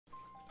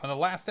On the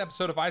last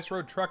episode of Ice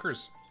Road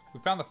Truckers, we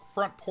found the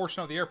front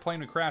portion of the airplane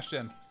we crashed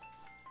in.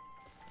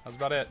 That's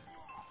about it.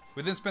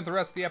 We then spent the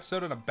rest of the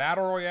episode in a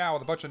battle royale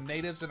with a bunch of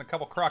natives and a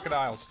couple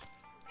crocodiles.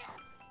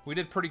 We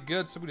did pretty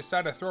good, so we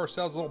decided to throw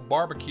ourselves a little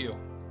barbecue.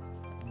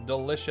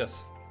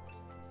 Delicious.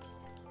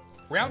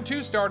 Round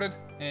 2 started,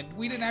 and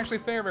we didn't actually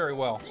fare very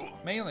well.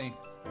 Mainly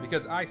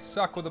because I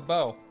suck with a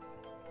bow,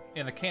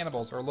 and the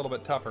cannibals are a little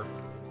bit tougher.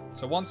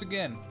 So once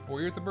again,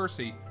 we're at the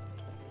mercy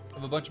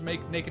of a bunch of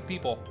naked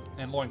people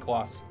and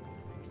loincloths.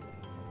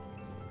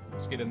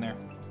 Let's get in there.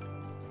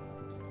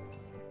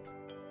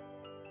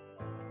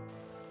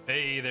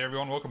 Hey there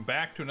everyone, welcome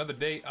back to another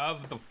day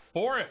of the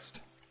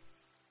forest.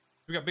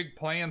 We got big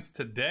plans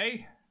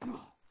today.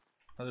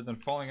 Other than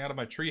falling out of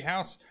my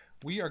treehouse,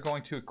 we are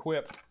going to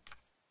equip...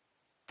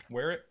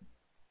 Wear it?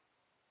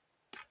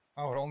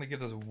 Oh, it only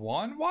gives us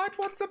one? What?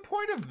 What's the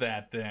point of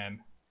that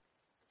then?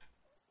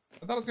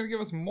 I thought it was going to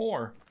give us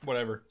more.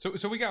 Whatever.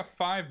 So we got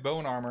 5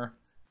 bone armor.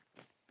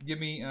 Give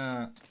me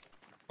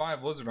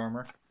 5 lizard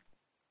armor.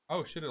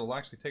 Oh shit, it'll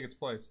actually take its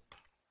place.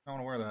 I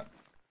want to wear that.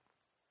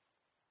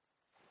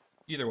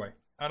 Either way,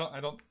 I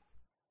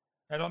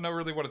don't know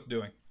really what it's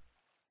doing.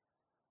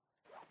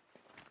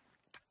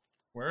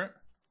 Wear it?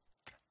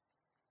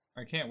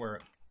 I can't wear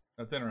it.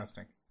 That's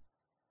interesting.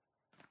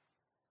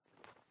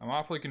 I'm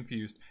awfully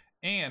confused.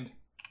 And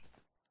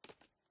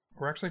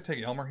we're actually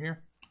taking Elmer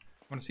here.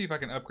 I'm gonna see if I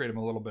can upgrade him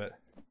a little bit.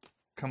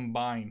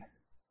 Combine.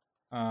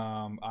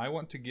 I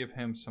want to give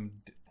him some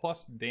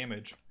plus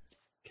damage.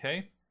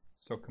 Okay,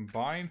 so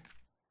combine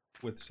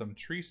with some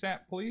tree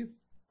sap,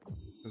 please.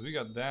 Because we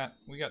got that.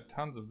 We got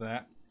tons of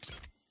that.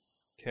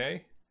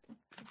 Okay.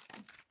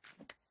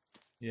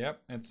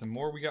 Yep, and some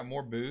more. We got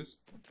more booze.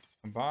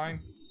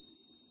 Combine.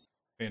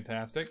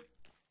 Fantastic.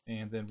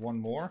 And then one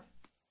more.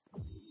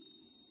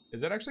 Is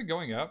that actually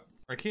going up?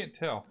 I can't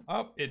tell.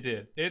 Oh, it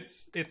did. It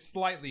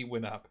slightly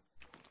went up.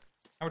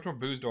 How much more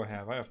booze do I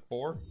have? I have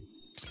 4.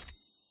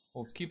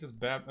 Well, let's keep this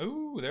bad.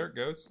 Ooh, there it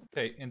goes.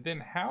 Okay, and then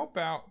how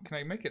about, can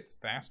I make it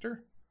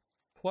faster?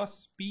 Plus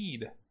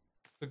speed.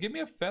 So give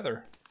me a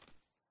feather.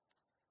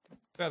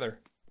 Feather.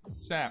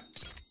 Sap.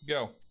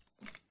 Go.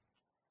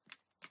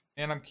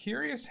 And I'm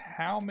curious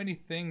how many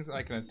things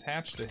I can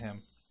attach to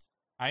him.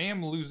 I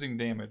am losing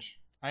damage.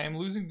 I am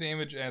losing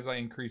damage as I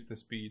increase the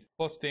speed.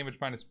 Plus damage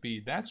minus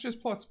speed. That's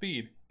just plus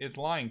speed. It's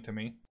lying to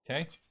me.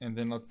 Okay, and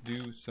then let's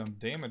do some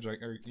damage.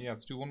 Yeah,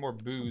 let's do one more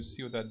booze.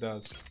 See what that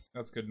does.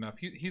 That's good enough.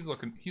 He's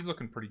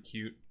looking pretty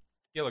cute.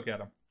 Yeah, look at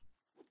him.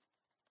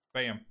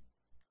 Bam.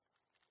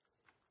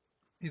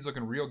 He's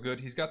looking real good.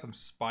 He's got some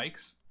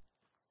spikes.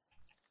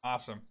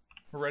 Awesome.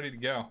 We're ready to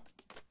go.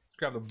 Let's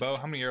grab the bow.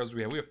 How many arrows do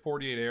we have? We have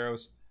 48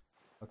 arrows.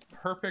 That's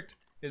perfect.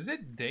 Is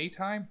it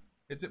daytime?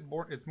 Is it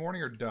it's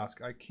morning or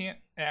dusk? I can't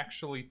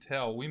actually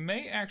tell. We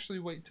may actually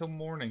wait till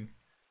morning.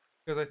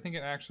 Because I think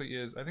it actually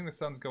is. I think the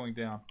sun's going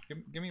down.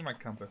 Give me my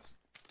compass.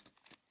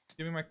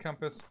 Give me my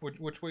compass.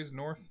 Which way's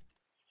north?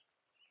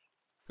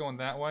 Going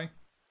that way?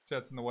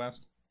 Sets in the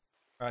west.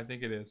 I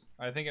think it is.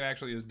 I think it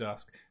actually is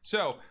dusk.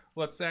 So,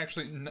 let's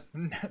actually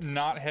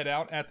not head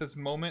out at this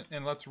moment.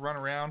 And let's run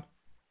around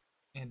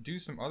and do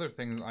some other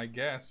things, I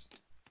guess.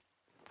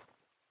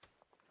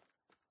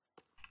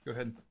 Go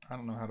ahead. I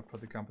don't know how to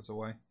put the compass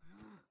away.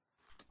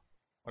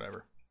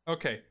 Whatever.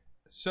 Okay,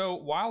 so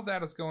while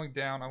that is going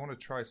down, I want to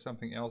try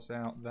something else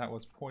out that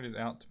was pointed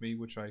out to me,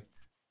 which I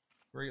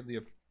greatly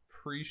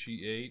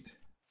appreciate.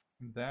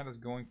 That is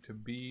going to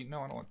be...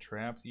 No, I don't want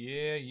traps.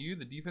 Yeah, you,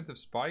 the defensive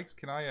spikes.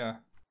 Can I,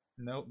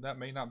 Nope, that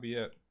may not be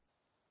it.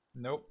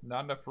 Nope,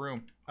 not enough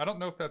room. I don't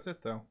know if that's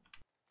it, though.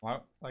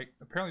 Well, like,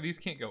 apparently these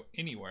can't go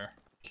anywhere.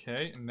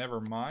 Okay,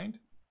 never mind.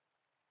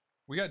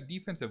 We got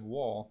defensive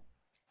wall.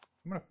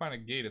 I'm gonna find a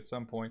gate at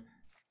some point.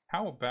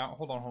 How about...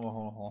 Hold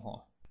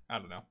on. I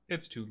don't know.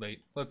 It's too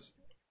late. Let's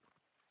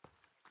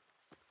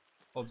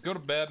go to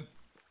bed.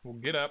 We'll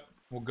get up.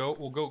 We'll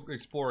go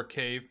explore a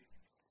cave.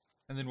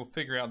 And then we'll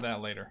figure out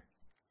that later.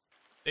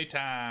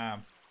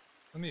 Daytime.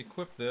 Let me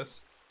equip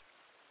this.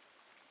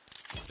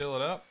 Fill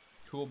it up.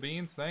 Cool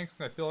beans. Thanks.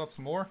 Can I fill it up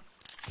some more?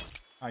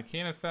 I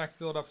can in fact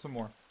fill it up some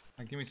more.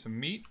 Give me some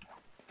meat.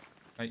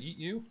 Can I eat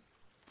you?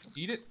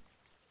 Eat it.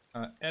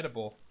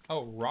 Edible.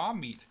 Oh, raw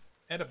meat.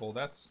 Edible.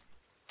 That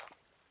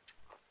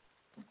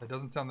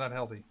doesn't sound that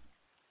healthy.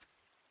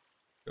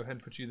 Go ahead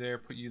and put you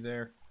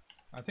there.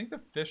 I think the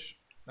fish,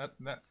 that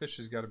fish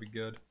has got to be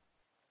good.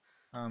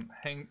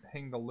 Hang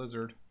the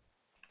lizard.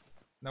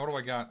 Now what do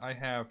I got? I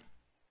have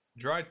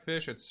dried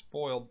fish, it's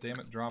spoiled, damn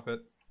it, drop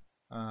it.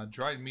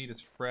 Dried meat is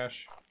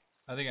fresh.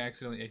 I think I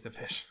accidentally ate the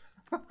fish.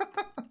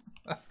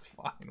 That's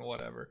fine,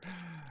 whatever.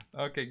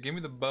 Okay, give me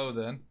the bow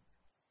then.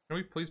 Can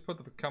we please put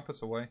the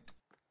compass away?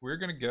 We're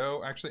gonna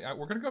go, actually,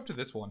 we're gonna go up to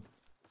this one.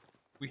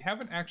 We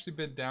haven't actually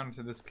been down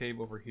into this cave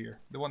over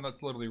here. The one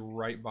that's literally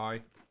right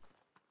by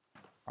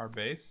our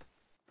base.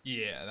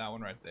 Yeah, that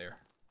one right there.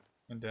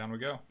 And down we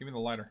go. Give me the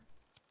lighter.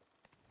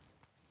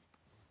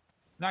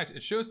 Nice.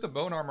 It shows the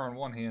bone armor on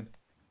one hand.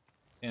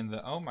 And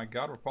the... Oh my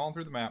god, we're falling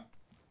through the map.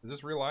 Is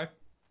this real life?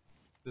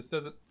 This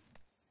doesn't...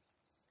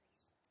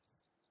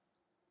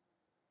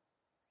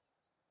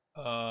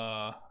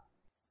 I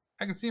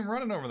can see him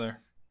running over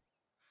there.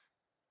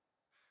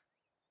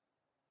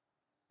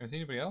 Can I see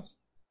anybody else?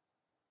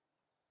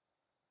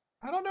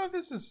 I don't know if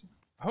this is...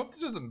 I hope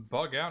this doesn't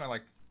bug out and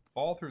like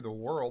fall through the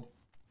world.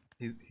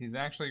 He's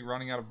actually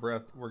running out of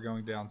breath. We're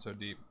going down so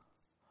deep.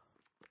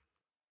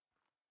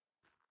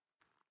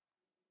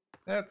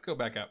 Let's go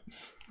back up.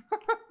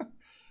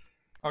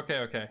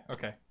 Okay.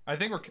 I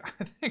think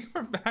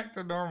we're back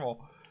to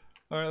normal.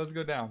 All right, let's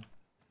go down.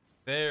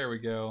 There we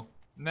go.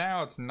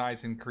 Now it's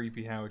nice and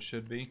creepy how it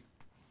should be.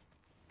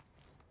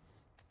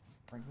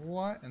 Like,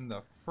 what in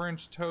the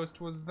French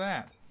toast was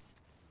that?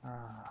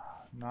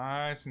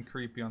 Nice and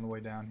creepy on the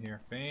way down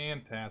here.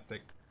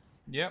 Fantastic.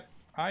 Yep,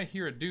 I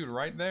hear a dude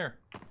right there.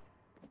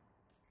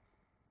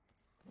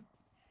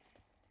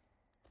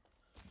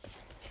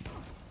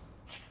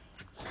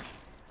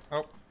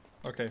 Oh,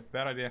 okay,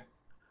 bad idea.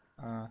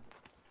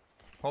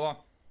 Hold on.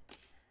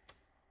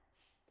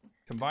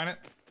 Combine it.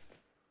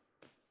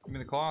 Give me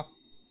the cloth.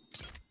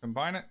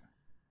 Combine it.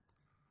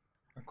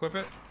 Equip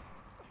it.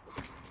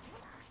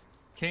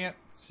 Can't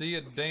see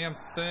a damn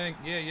thing.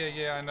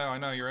 Yeah, I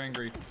know, you're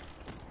angry.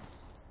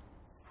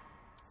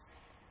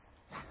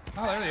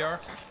 Oh, there they are.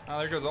 Oh,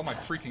 there goes all my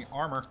freaking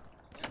armor.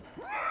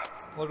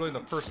 Literally the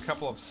first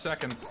couple of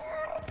seconds.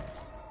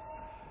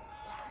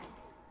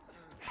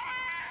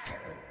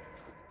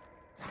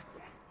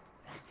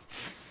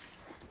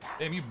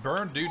 Damn, you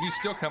burned, dude. He's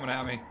still coming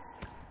at me.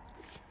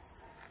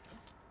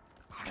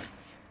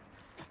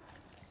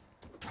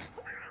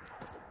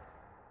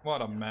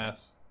 What a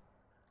mess.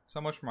 So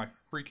much for my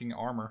freaking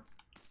armor.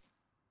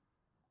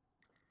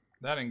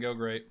 That didn't go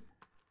great.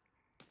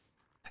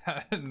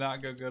 That did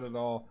not go good at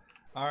all.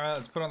 Alright,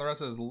 let's put on the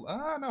rest of this.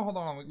 No, hold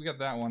on. We got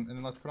that one. And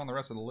then let's put on the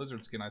rest of the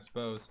lizard skin, I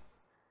suppose.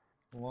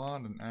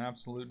 What an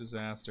absolute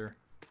disaster.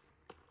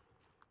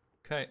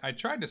 Okay, I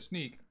tried to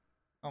sneak.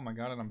 Oh my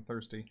god, and I'm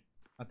thirsty.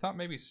 I thought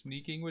maybe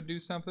sneaking would do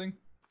something.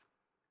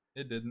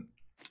 It didn't.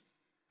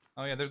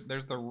 Oh yeah,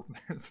 there's the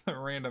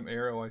random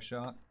arrow I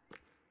shot.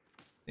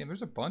 Damn,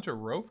 there's a bunch of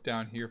rope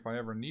down here if I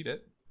ever need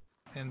it.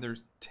 And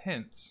there's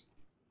tents.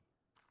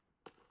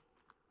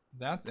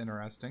 That's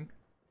interesting.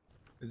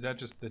 Is that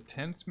just the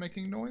tents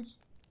making noise?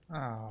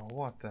 Oh,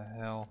 what the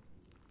hell.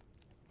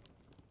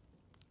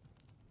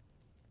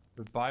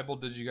 The Bible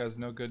did you guys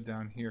no good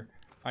down here.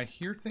 I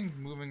hear things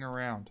moving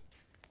around.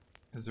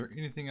 Is there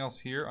anything else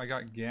here? I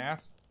got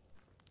gas.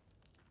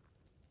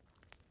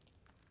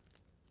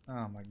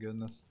 Oh my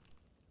goodness.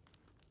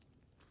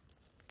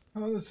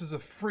 Oh, this is a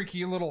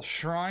freaky little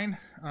shrine.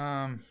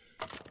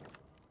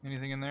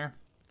 Anything in there?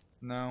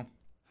 No.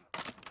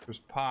 There's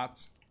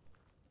pots.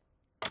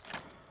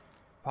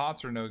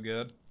 Pots are no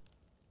good.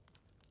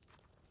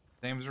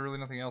 Damn, is there really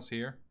nothing else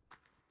here?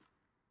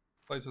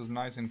 Place was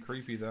nice and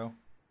creepy though.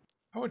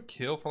 I would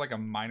kill for like a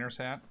miner's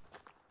hat.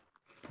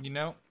 You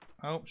know?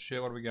 Oh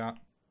shit, what do we got?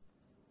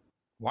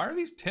 Why are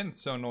these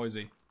tents so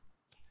noisy?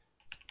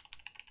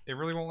 It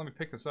really won't let me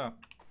pick this up.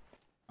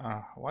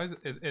 Why is it?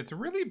 It's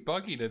really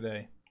buggy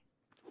today.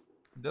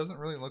 It doesn't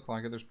really look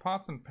like it. There's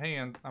pots and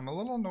pans. I'm a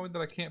little annoyed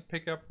that I can't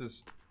pick up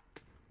this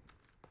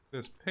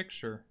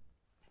picture.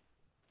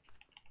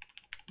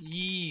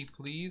 Yee,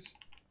 please.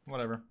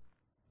 Whatever.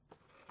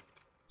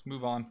 Let's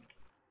move on.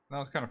 That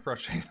was kind of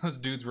frustrating. Those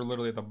dudes were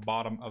literally at the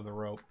bottom of the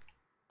rope.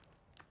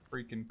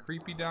 Freaking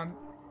creepy down.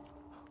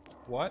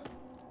 What?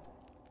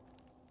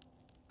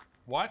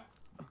 What?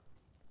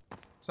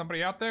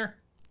 Somebody out there?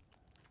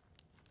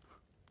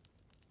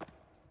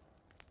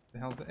 The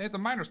hell is it? Hey, it's a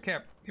miner's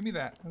cap. Give me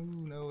that. Oh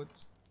no,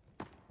 it's...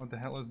 What the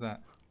hell is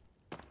that?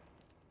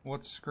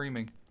 What's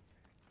screaming?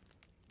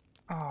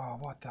 Oh,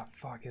 what the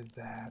fuck is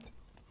that?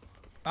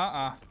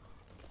 Ha!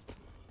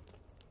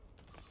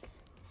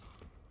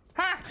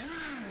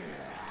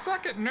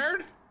 Suck it,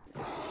 nerd!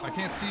 I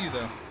can't see you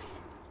though.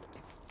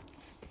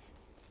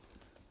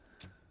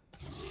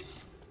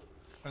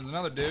 There's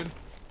another dude.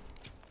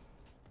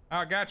 Oh,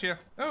 I got you.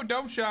 Oh,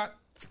 dome shot.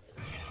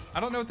 I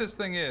don't know what this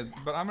thing is,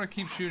 but I'm gonna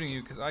keep shooting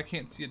you because I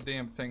can't see a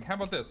damn thing. How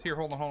about this? Here,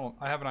 hold on.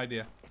 I have an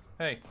idea.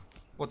 Hey,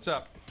 what's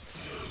up?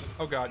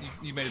 Oh god,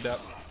 you made it up.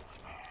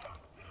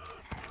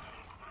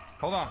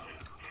 Hold on.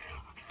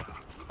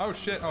 Oh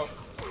shit, oh.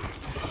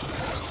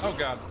 Oh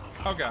god,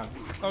 oh god,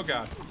 oh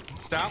god.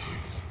 Stop.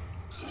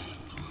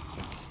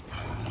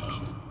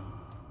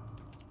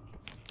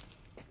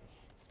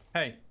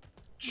 Hey,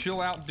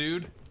 chill out,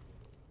 dude.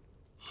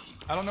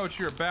 I don't know what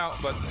you're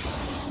about, but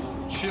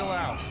chill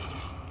out.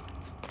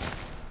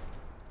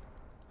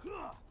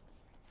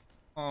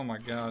 Oh my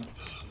god.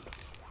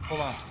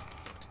 Hold on.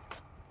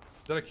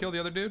 Did I kill the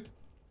other dude?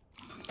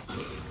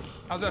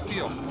 How's that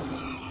feel?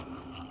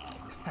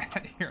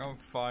 You're on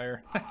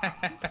fire.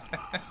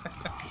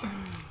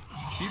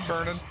 Keep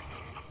burning.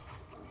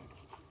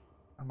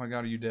 Oh my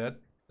god, are you dead?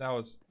 That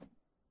was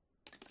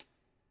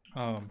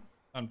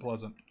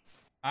unpleasant.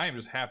 I am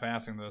just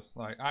half-assing this.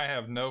 Like, I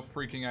have no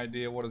freaking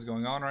idea what is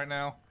going on right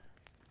now.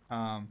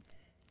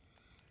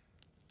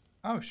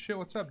 Oh shit,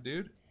 what's up,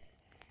 dude?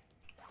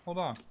 Hold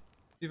on.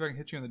 See if I can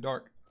hit you in the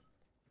dark.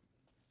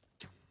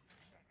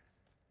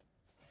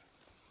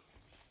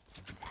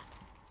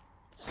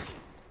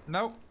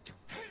 Nope.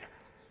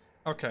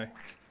 Okay.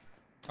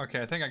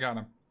 Okay, I think I got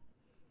him.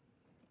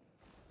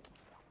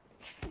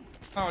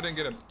 Oh, I didn't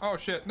get him. Oh,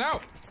 shit. No!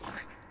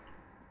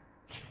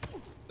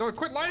 No,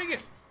 quit lighting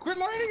it! Quit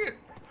lighting it!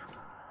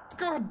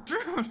 God, dude!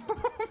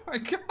 Oh my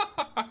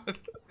god!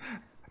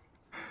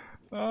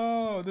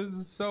 Oh, this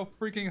is so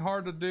freaking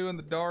hard to do in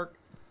the dark.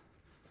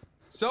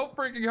 So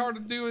freaking hard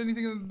to do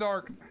anything in the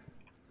dark.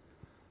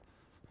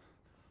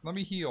 Let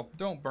me heal.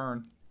 Don't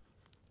burn.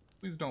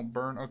 Please don't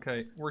burn.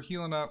 Okay, we're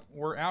healing up.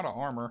 We're out of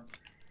armor.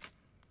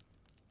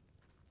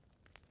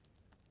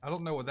 I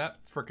don't know what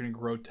that freaking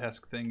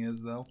grotesque thing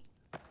is, though.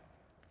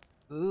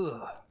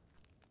 Ugh.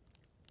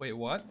 Wait,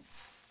 what?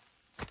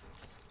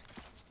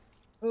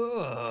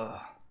 Ugh.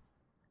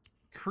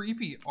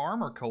 Creepy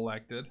armor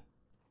collected.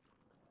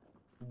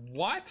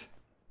 What?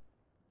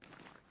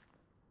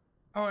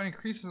 Oh, it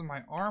increases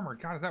my armor.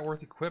 God, is that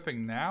worth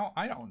equipping now?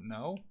 I don't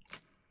know.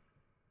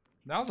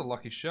 That was a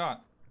lucky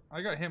shot.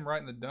 I got him right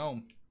in the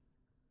dome.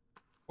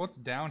 What's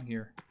down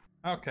here?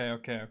 Okay,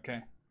 okay,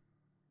 okay.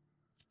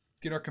 Let's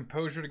get our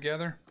composure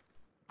together.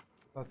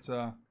 Let's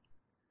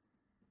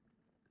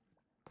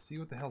see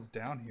what the hell's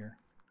down here.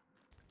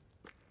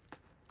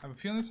 I have a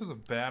feeling this was a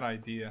bad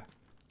idea.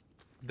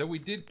 Though we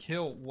did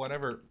kill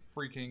whatever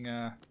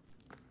freaking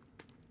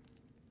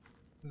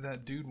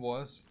that dude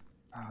was.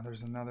 Ah,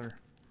 there's another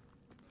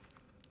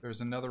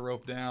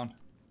rope down.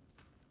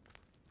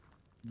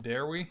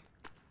 Dare we?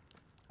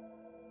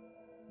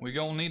 We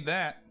gonna need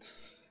that.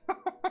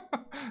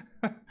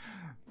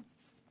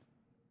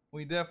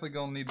 We definitely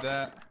gonna need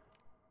that.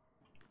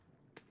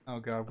 Oh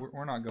god,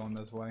 we're not going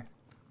this way.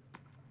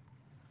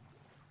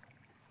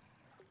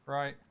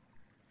 Right?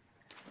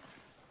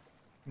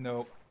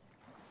 Nope.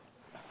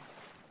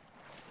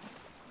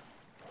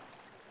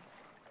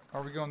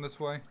 Are we going this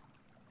way?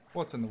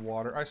 What's in the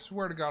water? I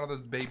swear to god all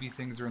those baby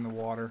things are in the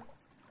water.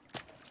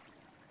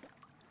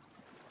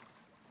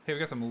 Okay, we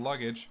got some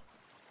luggage.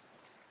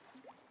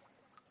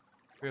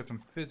 We got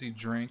some fizzy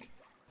drink.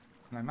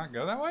 Can I not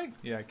go that way?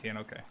 Yeah, I can,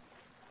 okay.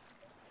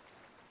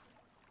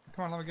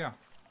 Come on, let me go.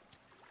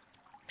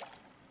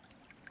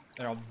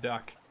 There, I'll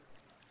duck.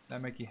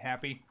 That make you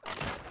happy?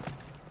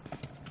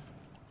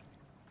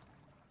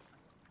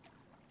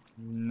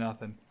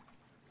 Nothing.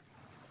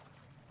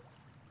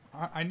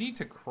 I need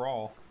to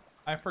crawl.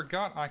 I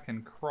forgot I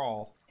can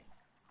crawl.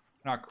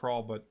 Not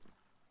crawl, but,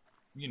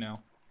 you know,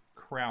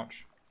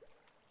 crouch.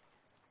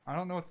 I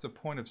don't know what's the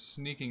point of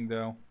sneaking,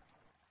 though.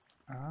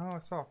 Oh, I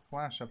saw a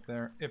flash up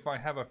there. If I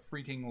have a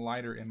freaking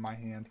lighter in my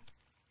hand.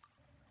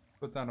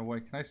 Put that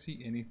away. Can I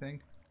see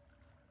anything?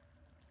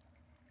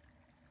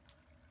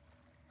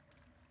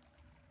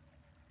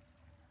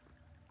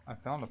 I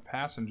found a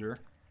passenger.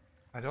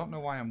 I don't know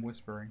why I'm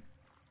whispering.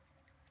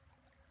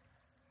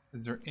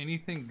 Is there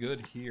anything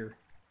good here?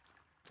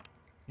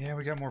 Yeah,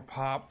 we got more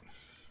pop.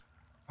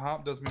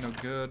 Pop does me no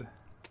good.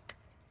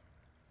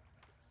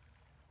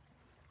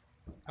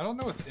 I don't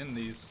know what's in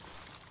these.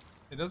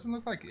 It doesn't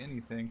look like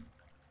anything.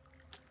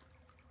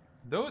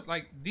 Though,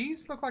 like,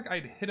 these look like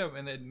I'd hit them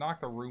and they'd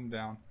knock the room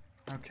down.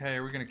 Okay,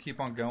 we're gonna keep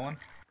on going.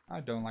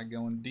 I don't like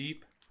going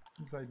deep.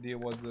 Whose idea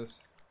was this?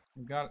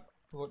 We got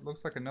what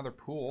looks like another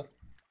pool.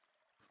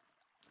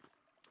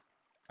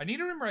 I need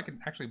to remember I can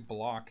actually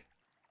block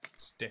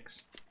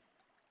sticks.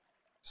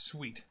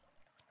 Sweet.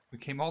 We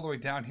came all the way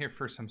down here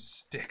for some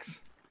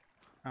sticks.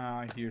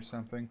 I hear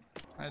something.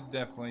 I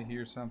definitely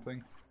hear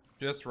something.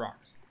 Just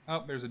rocks.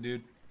 Oh, there's a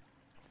dude.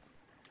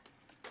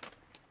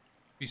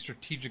 Be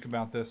strategic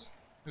about this.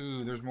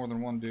 Ooh, there's more than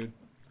one dude.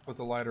 Put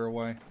the lighter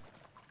away.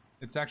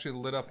 It's actually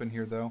lit up in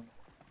here, though.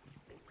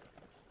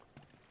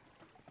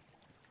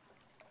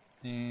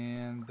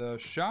 And the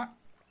shot.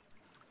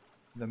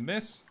 The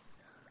miss.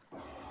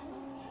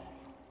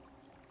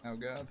 Oh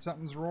god,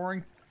 something's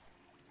roaring.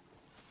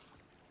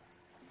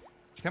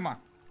 Come on.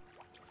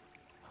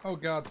 Oh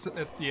god,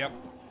 yep.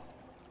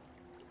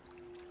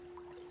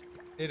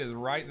 It is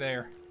right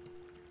there.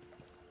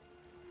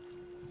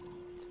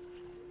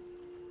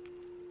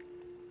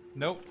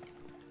 Nope.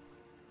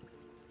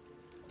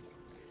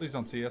 Please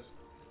don't see us.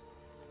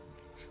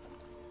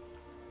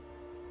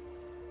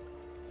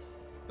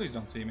 Please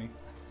don't see me.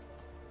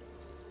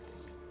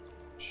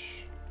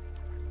 Shh.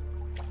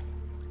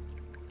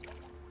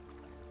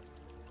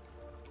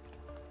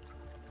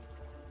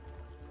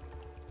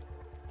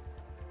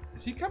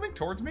 Is he coming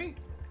towards me?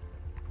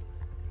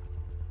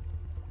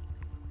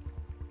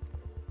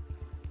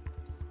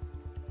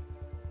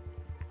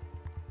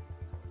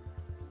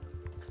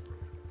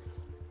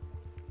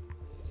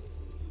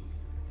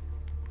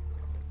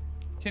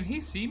 Can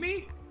he see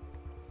me?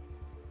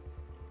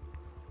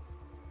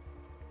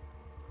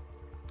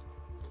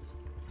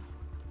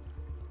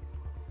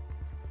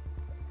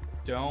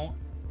 Don't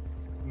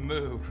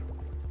move.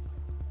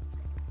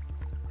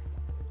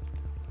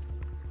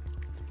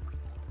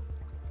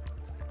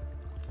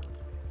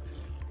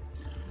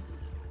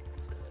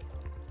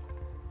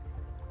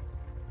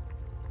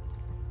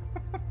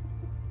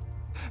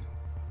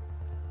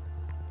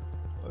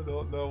 I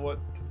don't know what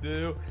to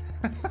do.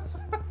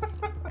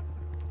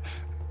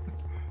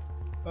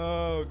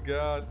 Oh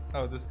god.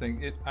 Oh, this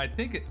thing. I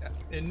think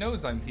it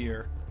knows I'm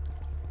here.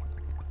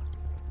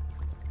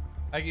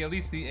 Like, at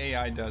least the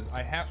AI does.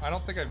 I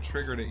don't think I've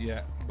triggered it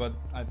yet, but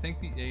I think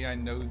the AI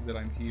knows that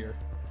I'm here.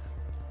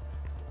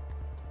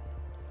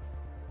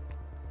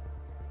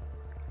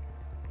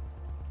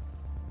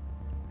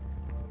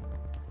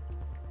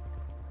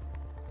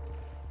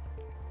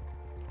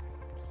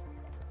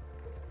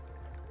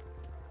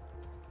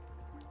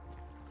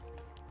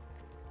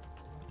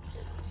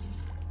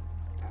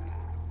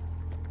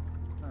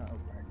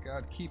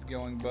 God, keep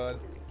going,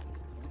 bud.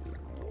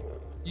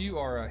 You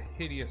are a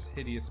hideous,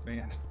 hideous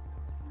man.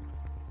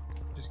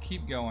 Just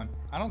keep going.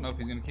 I don't know if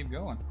he's gonna keep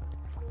going.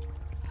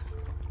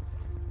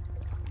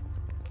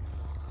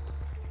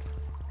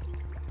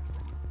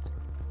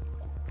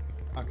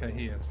 Okay,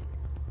 he is.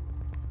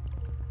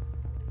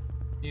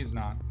 He's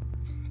not.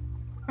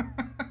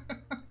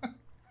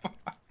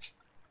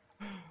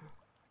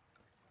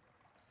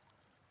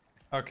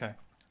 Okay.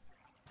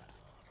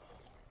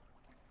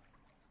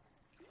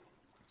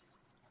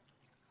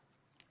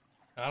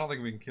 I don't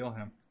think we can kill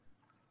him.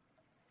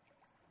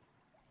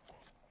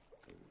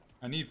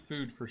 I need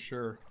food for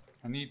sure.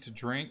 I need to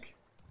drink.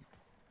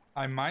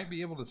 I might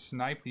be able to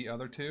snipe the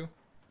other two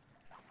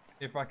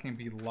if I can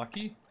be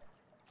lucky.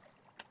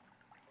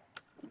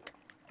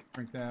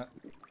 Drink that.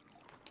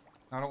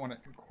 I don't want to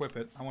equip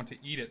it. I want to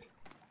eat it.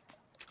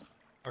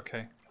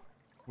 Okay.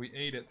 We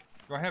ate it.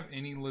 Do I have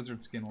any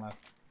lizard skin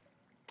left?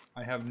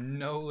 I have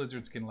no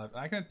lizard skin left.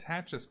 I can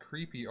attach this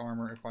creepy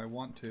armor if I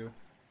want to.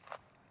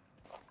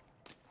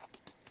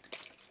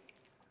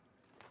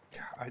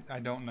 I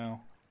don't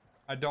know.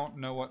 I don't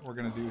know what we're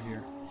gonna do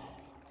here.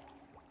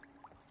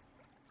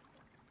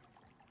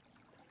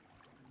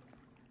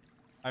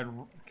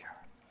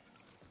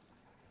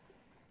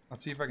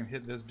 Let's see if I can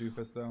hit this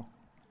doofus though.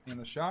 In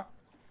the shot.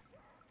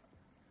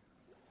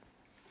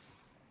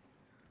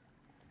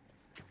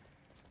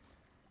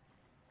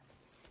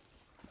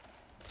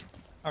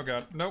 Oh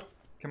god, nope.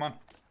 Come on.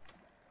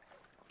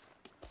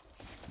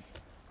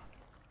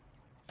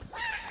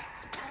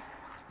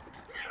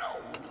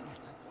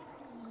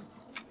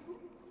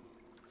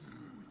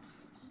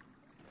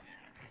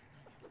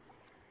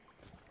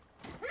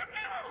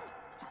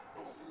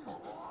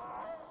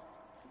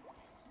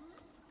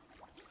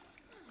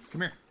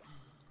 Come here.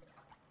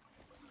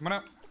 Come on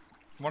up.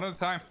 One at a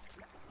time.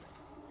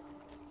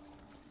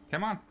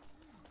 Come on.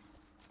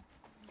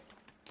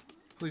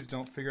 Please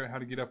don't figure out how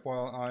to get up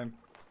while I'm...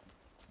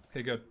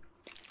 Okay, good.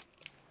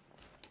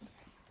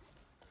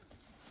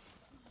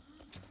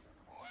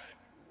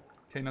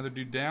 Okay, another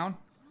dude down.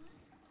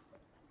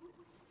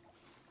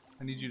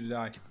 I need you to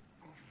die.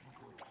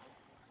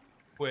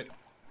 Quit.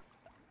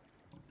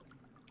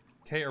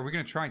 Okay, are we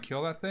gonna try and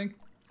kill that thing?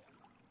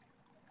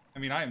 I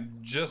mean, I am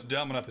just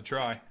dumb enough to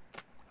try.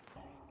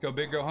 Go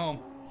big, go home.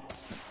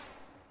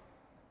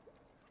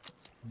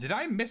 Did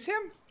I miss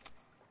him?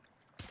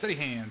 Steady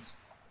hands.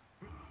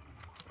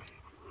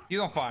 He's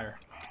on fire.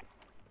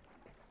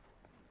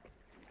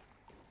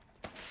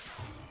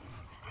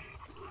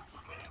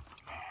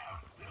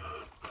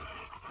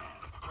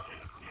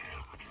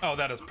 Oh,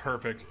 that is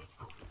perfect.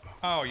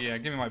 Oh yeah,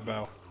 give me my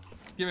bow.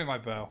 Give me my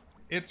bow.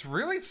 It's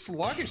really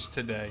sluggish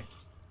today.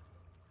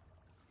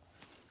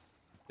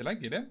 Did I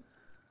get him?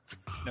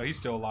 No, he's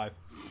still alive.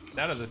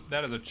 That is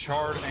a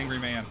charred, angry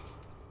man.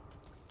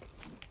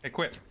 Hey,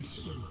 quit.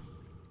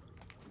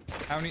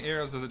 How many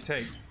arrows does it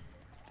take?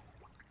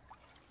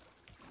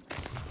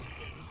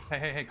 Hey,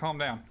 hey, hey, calm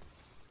down.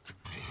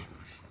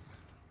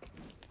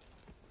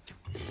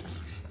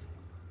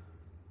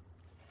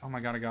 Oh my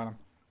god, I got him.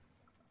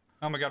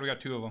 Oh my god, we got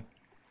two of them.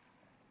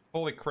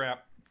 Holy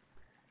crap.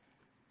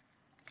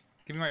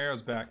 Give me my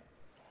arrows back.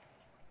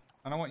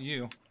 I don't want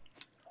you.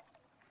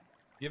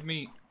 Give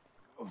me...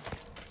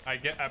 I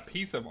get a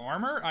piece of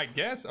armor, I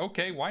guess?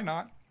 Okay, why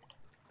not?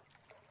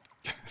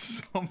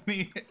 So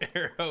many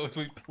arrows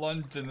we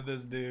plunged into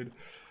this dude.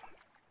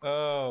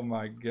 Oh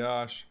my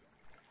gosh.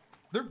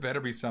 There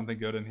better be something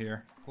good in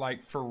here.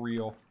 Like, for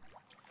real.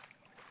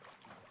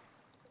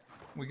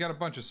 We got a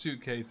bunch of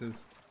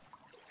suitcases.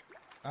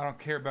 I don't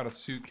care about a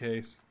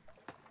suitcase.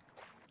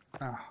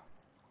 Ah,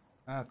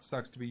 that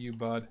sucks to be you,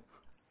 bud.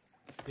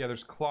 Yeah,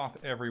 there's cloth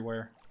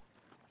everywhere.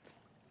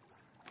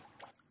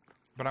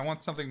 But I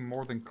want something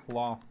more than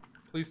cloth.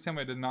 Please tell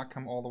me I did not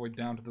come all the way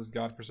down to this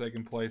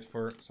godforsaken place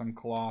for some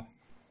cloth.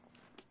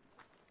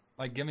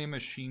 Like, give me a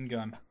machine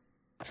gun.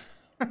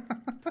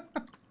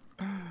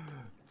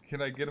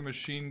 Can I get a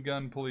machine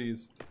gun,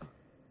 please?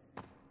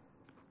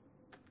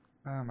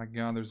 Oh my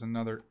god, there's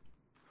another...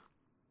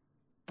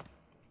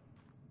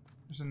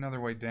 There's another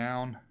way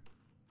down.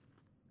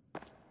 I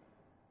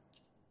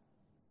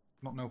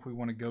don't know if we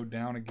want to go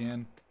down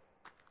again.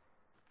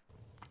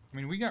 I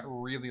mean, we got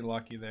really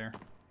lucky there.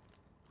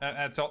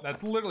 That's all.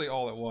 That's literally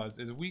all it was.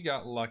 Is we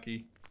got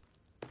lucky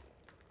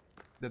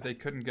that they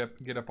couldn't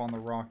get up on the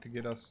rock to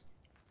get us.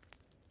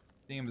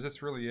 Damn, is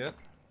this really it?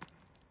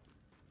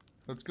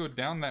 Let's go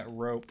down that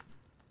rope.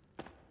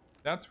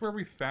 That's where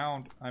we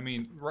found. I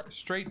mean,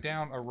 straight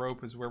down a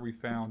rope is where we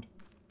found.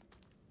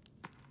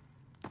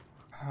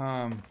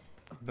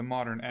 the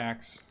modern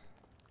axe.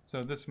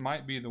 So this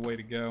might be the way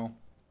to go.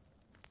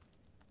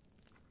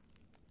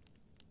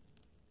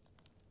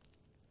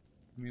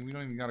 I mean, we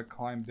don't even gotta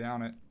climb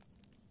down it.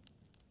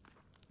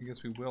 I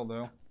guess we will,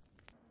 though.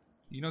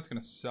 You know what's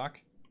gonna suck?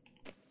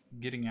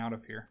 Getting out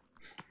of here.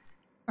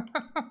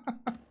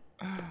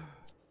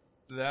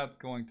 That's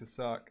going to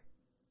suck.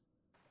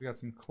 We got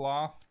some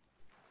cloth.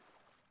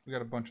 We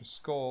got a bunch of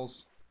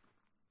skulls.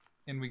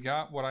 And we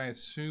got what I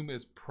assume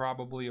is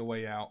probably a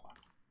way out.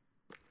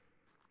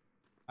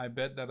 I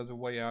bet that is a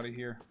way out of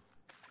here.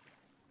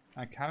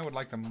 I kind of would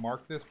like to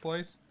mark this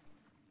place.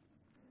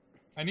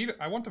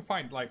 I want to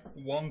find, like,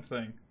 one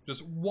thing.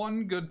 Just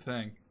one good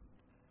thing.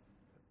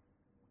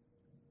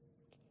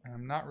 And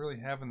I'm not really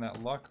having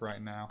that luck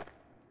right now.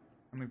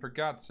 I mean, for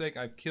God's sake,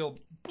 I've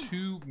killed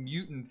 2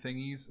 mutant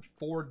thingies,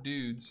 4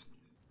 dudes.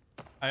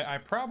 I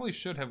probably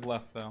should have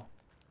left, though.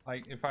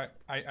 Like, if I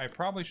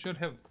probably should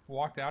have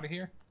walked out of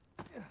here.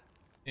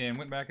 And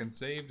went back and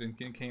saved and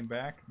came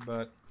back,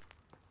 but...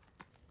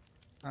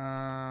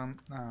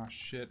 oh,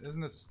 shit.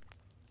 Isn't this...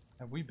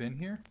 Have we been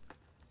here?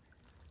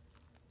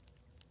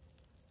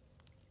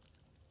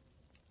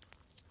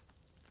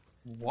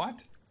 What?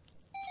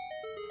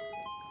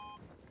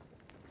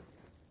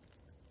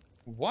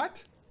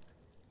 What?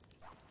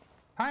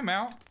 Time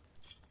out.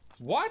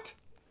 What?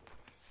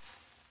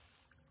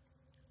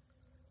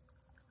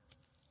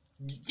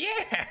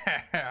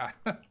 Yeah!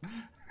 I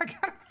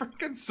got a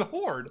freaking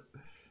sword!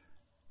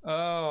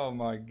 Oh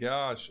my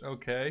gosh,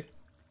 okay.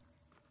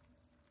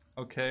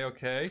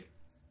 Okay.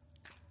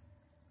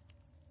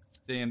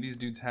 Damn, these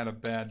dudes had a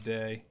bad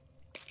day.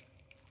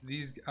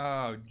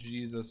 Oh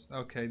Jesus.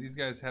 Okay, these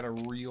guys had a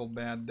real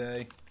bad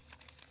day.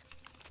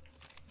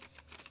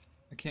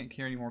 I can't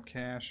carry any more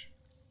cash.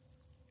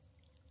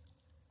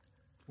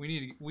 We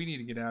need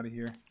to get out of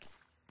here.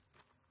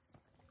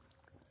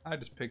 I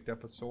just picked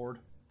up a sword.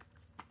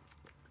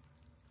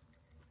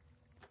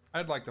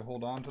 I'd like to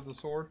hold on to the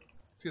sword.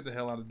 Let's get the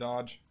hell out of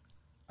Dodge.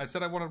 I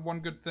said I wanted one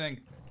good thing.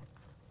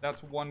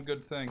 That's one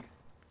good thing.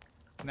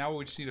 Now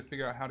we just need to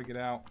figure out how to get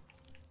out.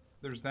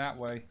 There's that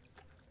way.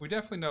 We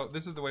definitely know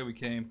this is the way we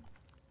came.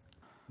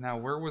 Now,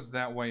 where was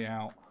that way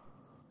out?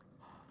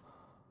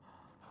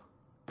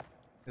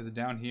 Is it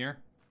down here?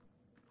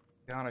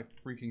 God, I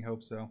freaking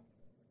hope so.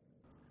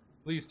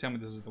 Please tell me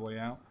this is the way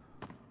out.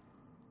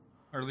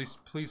 Or at least,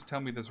 please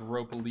tell me this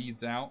rope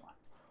leads out.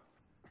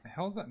 The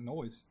hell is that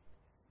noise?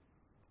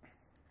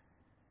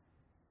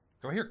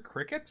 Do I hear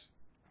crickets?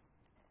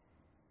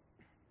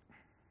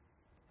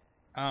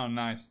 Oh,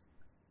 nice.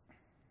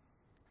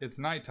 It's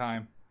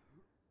nighttime.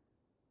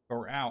 But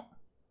we're out.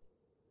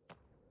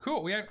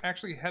 Cool, we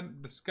actually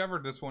hadn't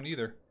discovered this one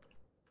either.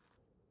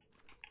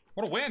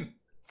 What a win!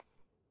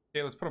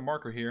 Okay, let's put a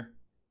marker here.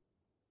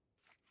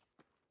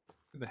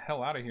 Get the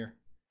hell out of here.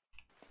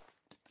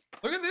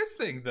 Look at this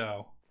thing,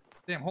 though.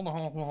 Damn, hold on.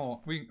 Hold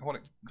on.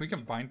 Can we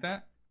combine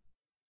that?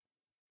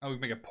 Oh, we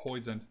can make it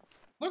poisoned.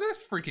 Look at this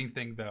freaking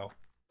thing, though.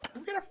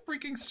 We got a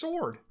freaking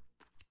sword.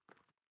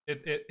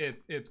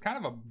 It's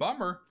kind of a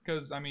bummer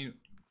because I mean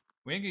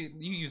we ain't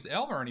gonna use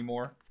Elmer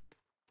anymore,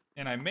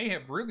 and I may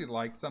have really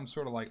liked some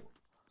sort of like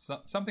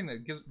something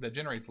that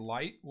generates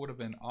light would have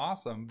been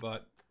awesome,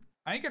 but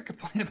I ain't gonna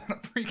complain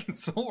about a freaking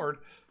sword.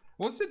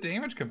 What's the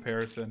damage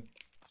comparison?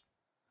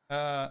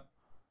 No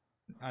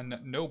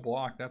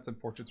block. That's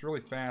unfortunate. It's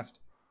really fast.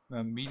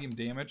 Medium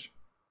damage.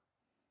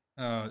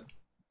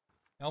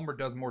 Elmer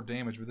does more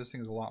damage, but this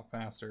thing is a lot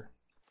faster.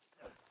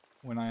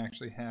 When I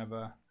actually have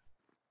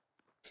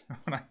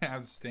when I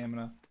have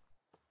stamina.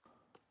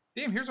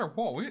 Damn, here's our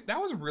wall.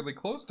 That was really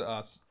close to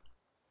us.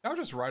 That was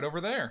just right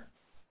over there.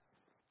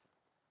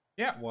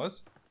 Yeah, it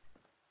was.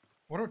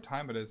 What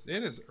time it is?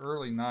 It is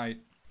early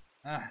night.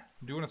 Do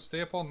we want to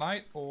stay up all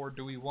night, or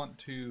do we want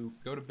to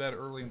go to bed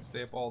early and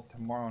stay up all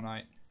tomorrow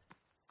night?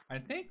 I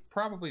think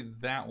probably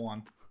that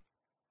one.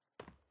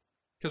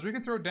 Because we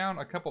can throw down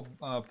a couple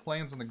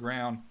planes on the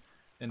ground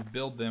and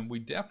build them. We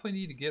definitely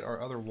need to get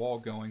our other wall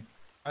going.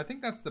 I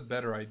think that's the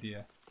better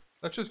idea.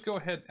 Let's just go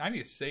ahead. I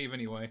need to save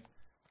anyway.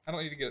 I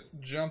don't need to get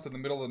jumped in the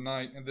middle of the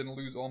night and then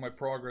lose all my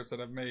progress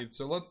that I've made.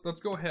 So let's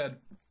go ahead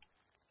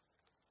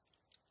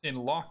and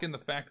lock in the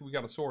fact that we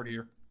got a sword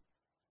here.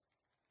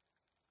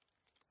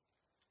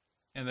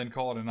 And then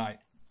call it a night.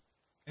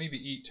 I need to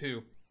eat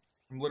too.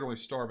 I'm literally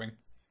starving.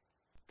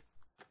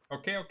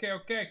 Okay.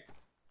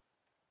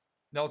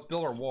 Now let's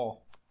build our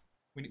wall.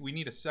 We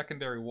need a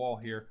secondary wall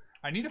here.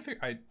 I need to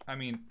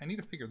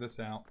figure this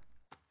out.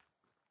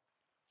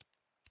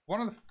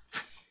 One of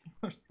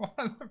the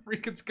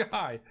freaking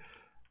sky.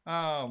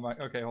 Oh my.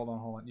 Okay, hold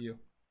on. You.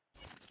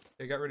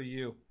 Okay, got rid of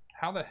you.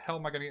 How the hell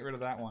am I gonna get rid of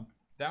that one?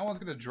 That one's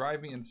gonna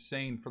drive me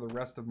insane for the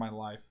rest of my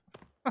life.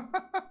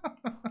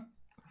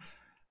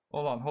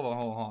 Hold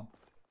on.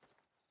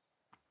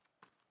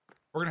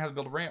 We're gonna have to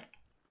build a ramp.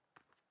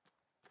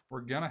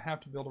 We're gonna have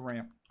to build a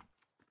ramp.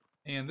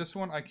 And this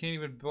one, I can't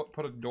even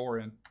put a door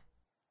in.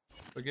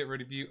 So get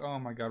rid of you. Oh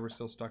my god, we're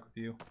still stuck with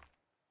you.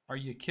 Are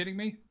you kidding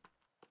me?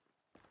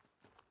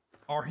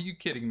 Are you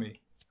kidding me?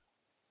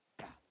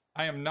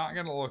 I am not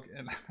gonna look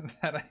at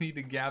that. I need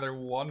to gather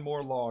one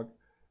more log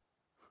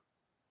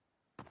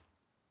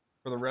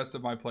for the rest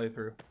of my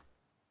playthrough.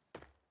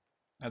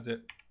 That's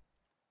it.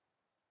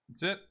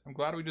 That's it. I'm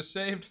glad we just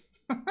saved.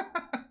 Let's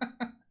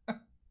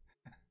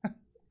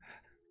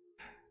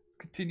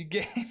continue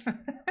game.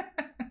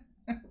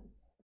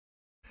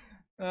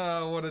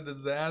 Oh, what a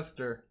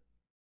disaster.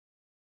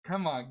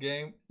 Come on,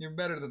 game. You're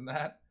better than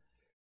that.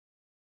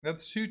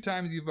 That's 2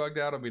 times you bugged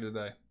out on me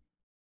today.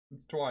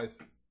 It's twice.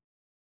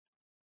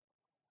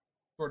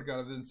 Swear to God,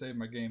 I didn't save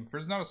my game. If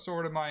there's not a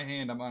sword in my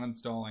hand, I'm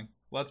uninstalling.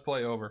 Let's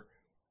play over.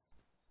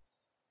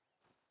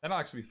 That'll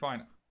actually be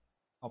fine.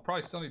 I'll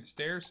probably still need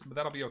stairs, but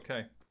that'll be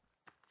okay.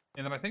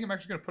 And then I think I'm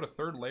actually going to put a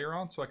 3rd layer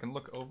on so I can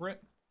look over it.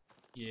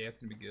 Yeah, it's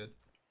going to be good.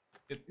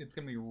 It's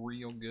going to be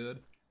real good.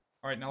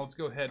 Alright, now let's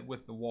go ahead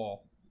with the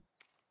wall.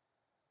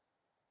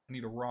 I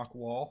need a rock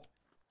wall.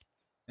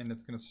 And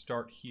it's going to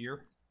start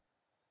here.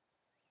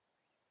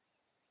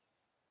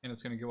 And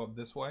it's going to go up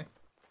this way.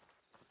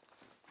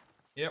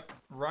 Yep,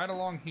 right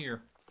along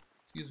here.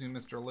 Excuse me,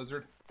 Mr.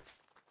 Lizard.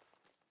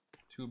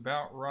 To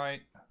about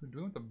right. Do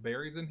we want the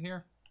berries in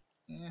here?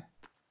 Eh.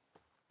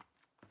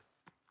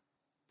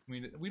 I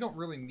mean, we don't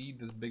really need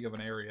this big of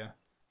an area.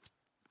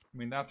 I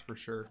mean, that's for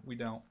sure. We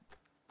don't.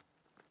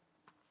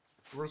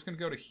 So we're just going to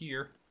go to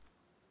here.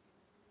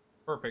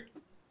 Perfect.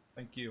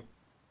 Thank you.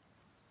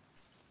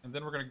 And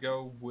then we're going to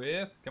go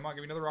with... Come on,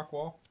 give me another rock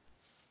wall.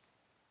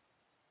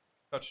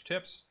 Touch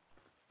tips.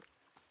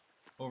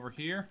 Over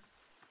here.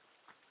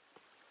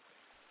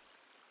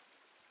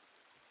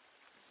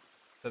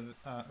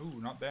 Ooh,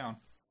 not down.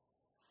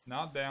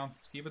 Not down.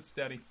 Let's keep it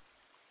steady.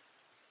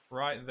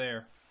 Right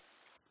there.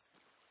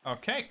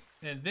 Okay.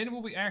 And then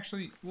we'll be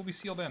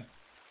sealed in.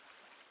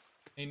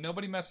 Ain't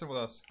nobody messing with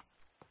us.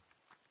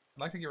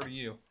 I'd like to get rid of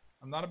you.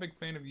 I'm not a big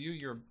fan of you.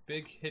 You're a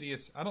big,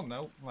 hideous, I don't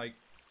know, like,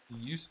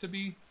 used to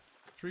be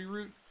tree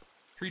root?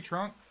 Tree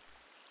trunk?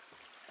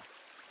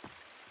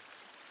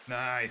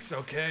 Nice,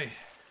 okay.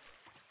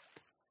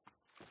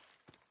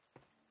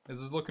 This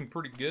is looking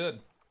pretty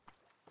good.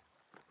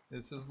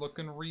 This is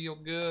looking real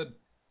good.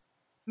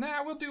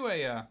 Nah, we'll do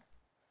a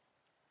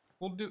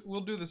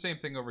we'll do the same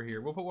thing over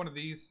here. We'll put one of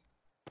these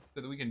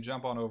so that we can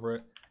jump on over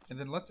it. And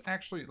then let's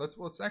actually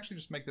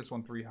just make this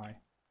one 3 high.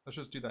 Let's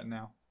just do that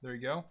now. There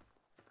you go.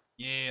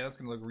 Yeah, that's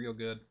gonna look real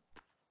good.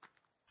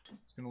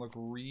 It's gonna look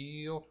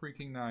real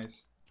freaking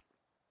nice.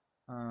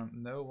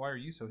 No, why are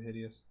you so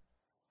hideous?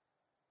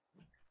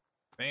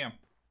 Bam.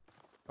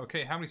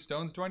 Okay, how many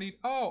stones do I need?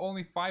 Oh,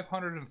 only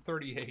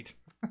 538.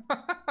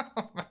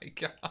 Oh my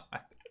god.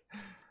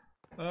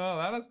 Oh,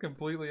 that is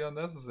completely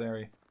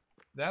unnecessary.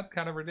 That's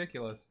kind of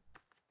ridiculous.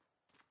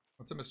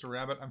 What's up, Mr.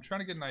 Rabbit? I'm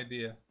trying to get an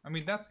idea. I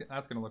mean, that's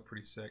gonna look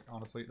pretty sick,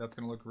 honestly. That's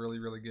gonna look really,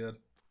 really good.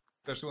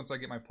 Especially once I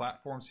get my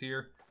platforms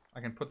here. I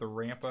can put the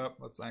ramp up.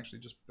 Let's actually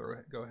just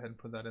go ahead and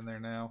put that in there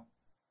now.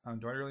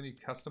 Do I really need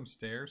custom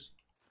stairs?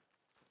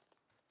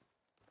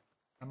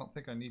 I don't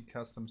think I need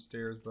custom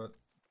stairs, but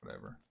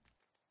whatever.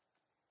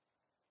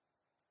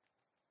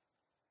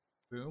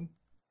 Boom.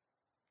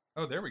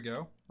 Oh, there we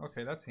go.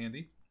 Okay, that's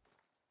handy.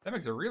 That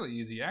makes it really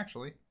easy,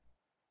 actually.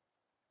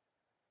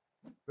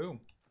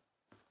 Boom.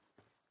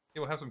 Okay,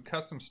 we'll have some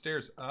custom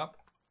stairs up.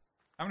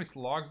 How many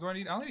logs do I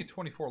need? I only need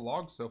 24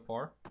 logs so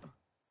far.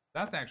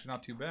 That's actually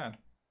not too bad.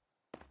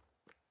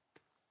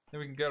 Then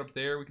we can get up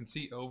there. We can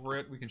see over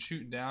it. We can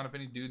shoot down if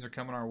any dudes are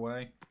coming our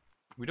way.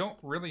 We don't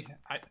really...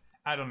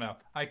 I don't know.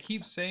 I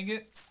keep saying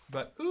it,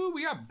 but... Ooh,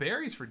 we got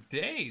berries for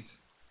days.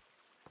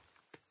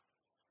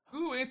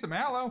 Ooh, and some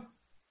aloe.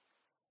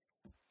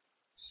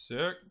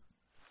 Sick.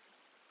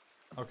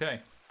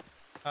 Okay.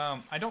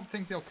 I don't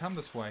think they'll come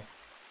this way.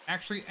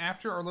 Actually,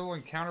 after our little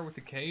encounter with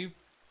the cave,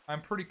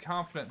 I'm pretty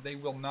confident they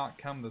will not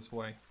come this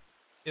way.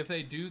 If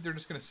they do, they're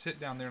just going to sit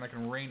down there and I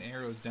can rain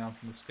arrows down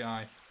from the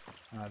sky.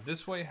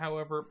 This way,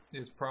 however,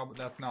 is probably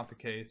that's not the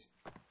case.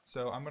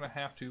 So I'm gonna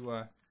have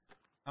to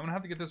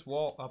get this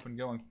wall up and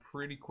going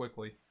pretty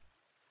quickly,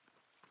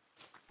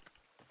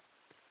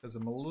 because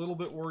I'm a little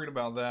bit worried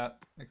about that,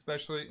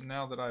 especially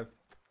now that I've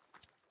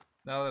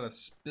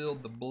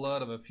spilled the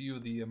blood of a few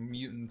of the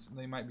mutants.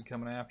 They might be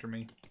coming after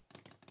me.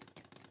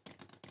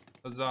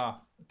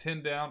 Huzzah!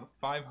 10 down,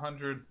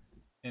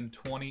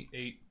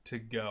 528 to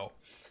go.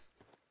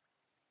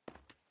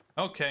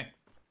 Okay.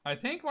 I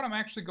think what I'm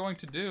actually going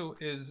to do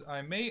is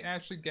I may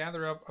actually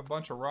gather up a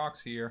bunch of rocks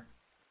here.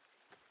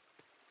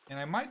 And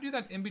I might do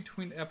that in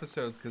between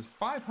episodes, because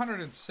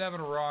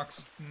 507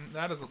 rocks,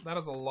 that is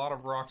a lot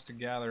of rocks to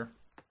gather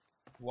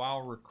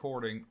while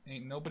recording.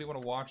 Ain't nobody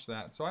want to watch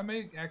that. So I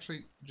may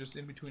actually, just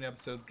in between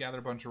episodes, gather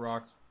a bunch of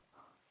rocks,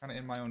 kind of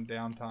in my own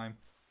downtime.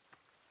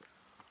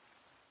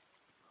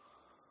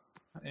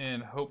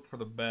 And hope for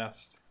the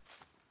best.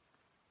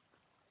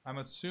 I'm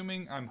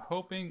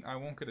hoping I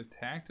won't get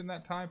attacked in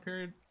that time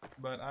period,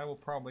 but I will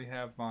probably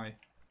have my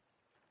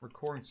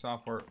recording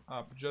software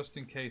up just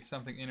in case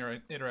something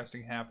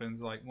interesting happens,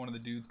 like one of the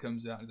dudes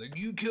comes out and is like,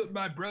 "You killed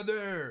my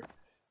brother!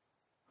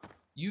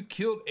 You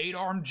killed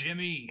 8-Armed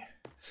Jimmy!"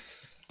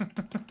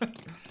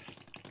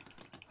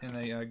 and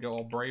they go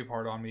all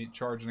Braveheart on me,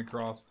 charging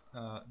across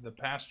the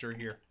pasture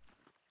here.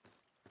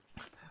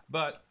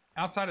 But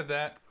outside of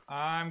that,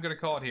 I'm gonna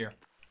call it here.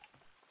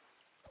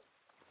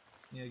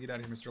 Yeah, get out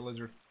of here, Mr.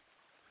 Lizard.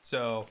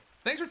 So,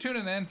 thanks for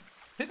tuning in.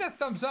 Hit that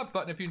thumbs up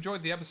button if you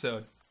enjoyed the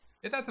episode.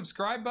 Hit that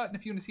subscribe button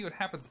if you want to see what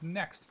happens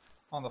next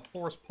on the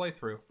Forest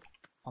playthrough.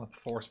 On the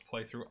Forest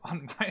playthrough.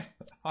 On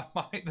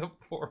my The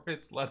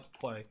Forest Let's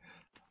Play.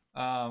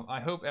 I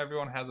hope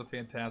everyone has a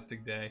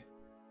fantastic day.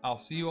 I'll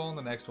see you all in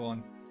the next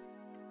one.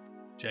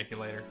 Check you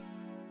later.